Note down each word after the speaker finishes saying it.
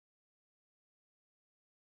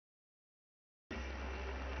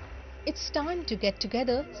It's time to get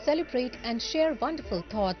together, celebrate and share wonderful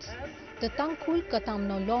thoughts. The Tangkhul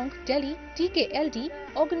Katamnao Long, Delhi TKLD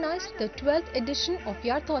organized the 12th edition of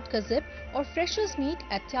Yarthot Kazip or Freshers Meet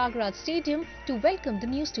at Thyagaraj Stadium to welcome the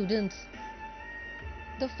new students.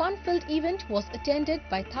 The fun-filled event was attended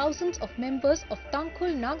by thousands of members of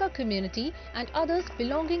Tangkhul Naga community and others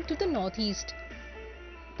belonging to the Northeast.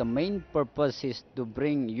 The main purpose is to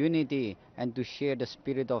bring unity and to share the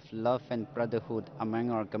spirit of love and brotherhood among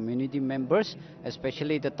our community members,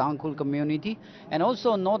 especially the Tangkhul community. And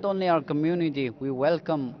also not only our community, we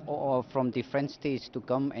welcome from different states to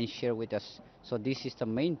come and share with us. So this is the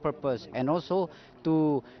main purpose, and also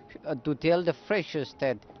to tell the freshers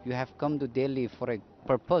that you have come to Delhi for a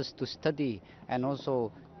purpose to study, and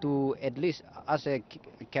also to, at least as a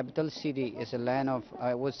capital city, is a land of,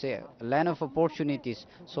 I would say, a land of opportunities.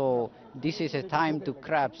 So this is a time to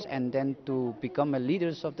grasp and then to become a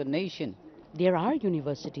leaders of the nation. There are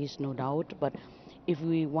universities, no doubt, but if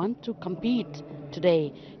we want to compete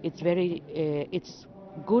today, it's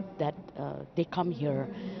good that they come here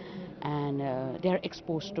and they're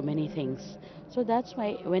exposed to many things. So that's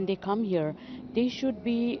why when they come here, they should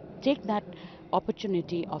take that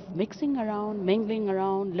opportunity of mixing around, mingling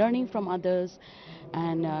around, learning from others,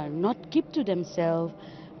 and not keep to themselves,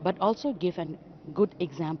 but also give a good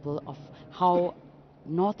example of how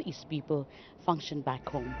Northeast people function back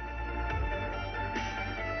home.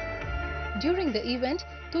 During the event,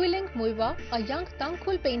 Thuileng Muivah, a young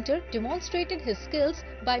Tangkhul painter, demonstrated his skills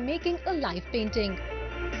by making a live painting.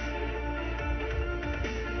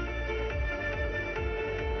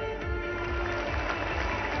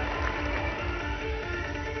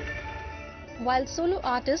 While solo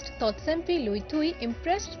artist Thotsemphi Luithui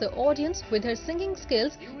impressed the audience with her singing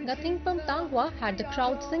skills, Ngathingpam Tangvah had the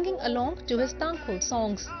crowd singing along to his Tangkhul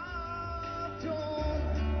songs.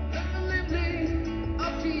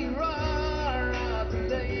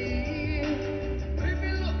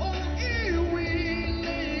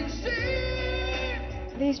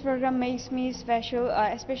 This program makes me special,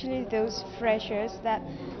 especially those freshers that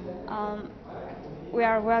we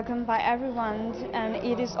are welcomed by everyone, and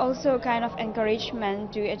it is also kind of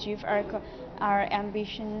encouragement to achieve our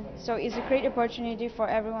ambition. So it's a great opportunity for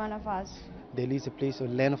every one of us. Delhi is a place, a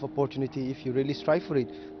land of opportunity. If you really strive for it,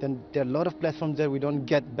 then there are a lot of platforms there we don't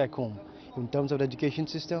get back home, in terms of the education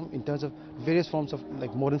system, in terms of various forms of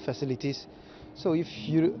like modern facilities. So if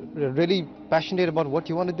you're really passionate about what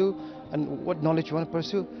you want to do and what knowledge you want to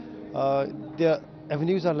pursue, the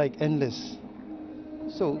avenues are like endless.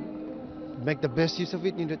 So make the best use of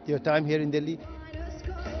it in your time here in Delhi.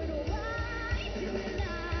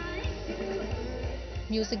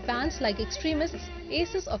 Music bands like Extremists,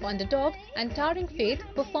 Aces of Underdog and Towering Faith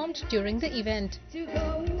performed during the event.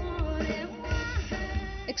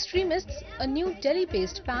 Extremists, a new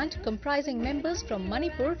Delhi-based band comprising members from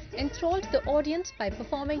Manipur, enthralled the audience by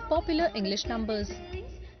performing popular English numbers.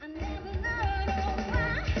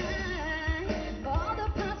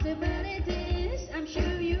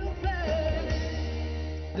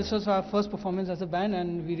 This was our first performance as a band,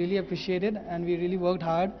 and we really appreciate it, and we really worked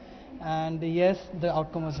hard, and yes, the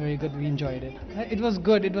outcome was very good. We enjoyed it. It was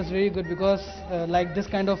good. It was very good because like this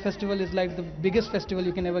kind of festival is like the biggest festival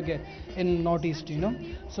you can ever get in Northeast, you know.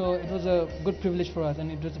 So it was a good privilege for us,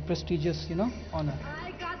 and it was a prestigious, you know, honor.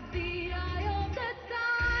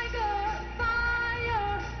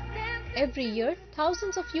 Every year,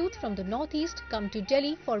 thousands of youth from the Northeast come to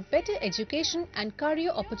Delhi for better education and career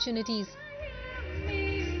opportunities.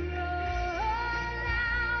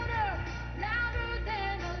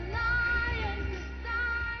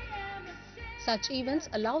 Such events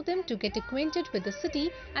allow them to get acquainted with the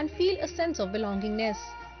city and feel a sense of belongingness.